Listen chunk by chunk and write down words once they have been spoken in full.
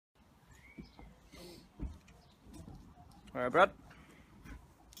Alright, Brad.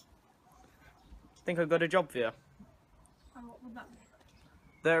 Think I've got a job for you. And what would that be?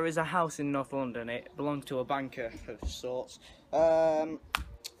 There is a house in North London. It belongs to a banker of sorts.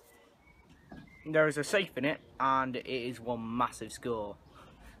 There is a safe in it, and it is one massive score.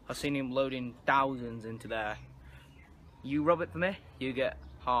 I've seen him loading thousands into there. You rob it for me, you get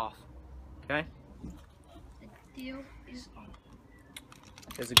half. Okay? The deal is on.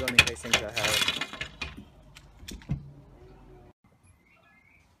 There's a gun in case things are held.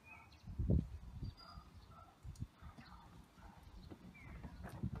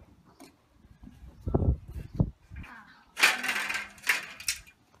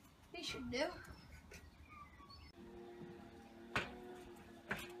 They should do.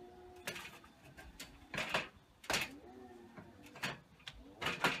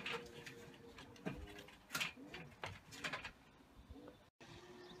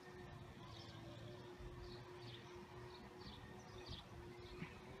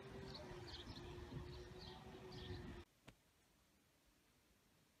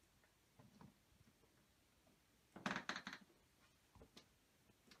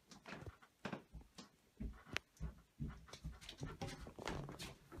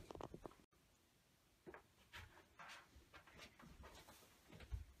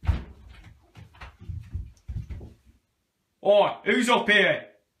 Oi, who's up here?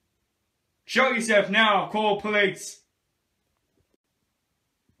 Show yourself now, I'll call police.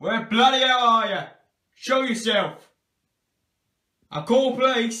 Where bloody hell are you? Show yourself. I'll call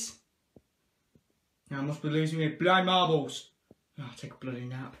police. Now I must be losing my bloody marbles. Oh, I'll take a bloody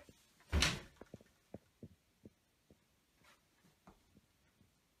nap.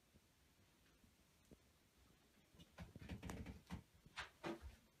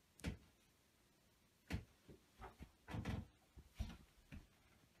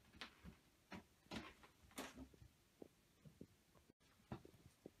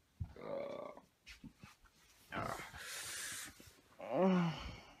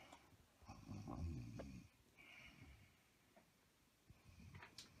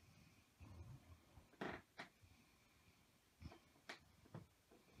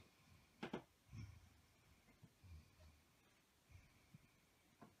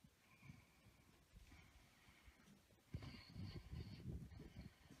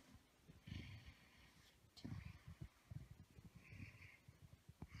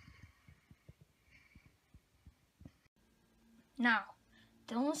 Now,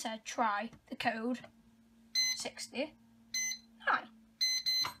 Dylan said try the code 69.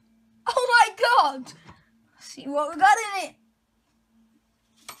 Oh my god! See what we got in it.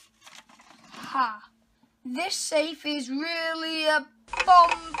 Ha! This safe is really a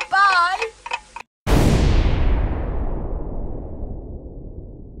bomb. Bye!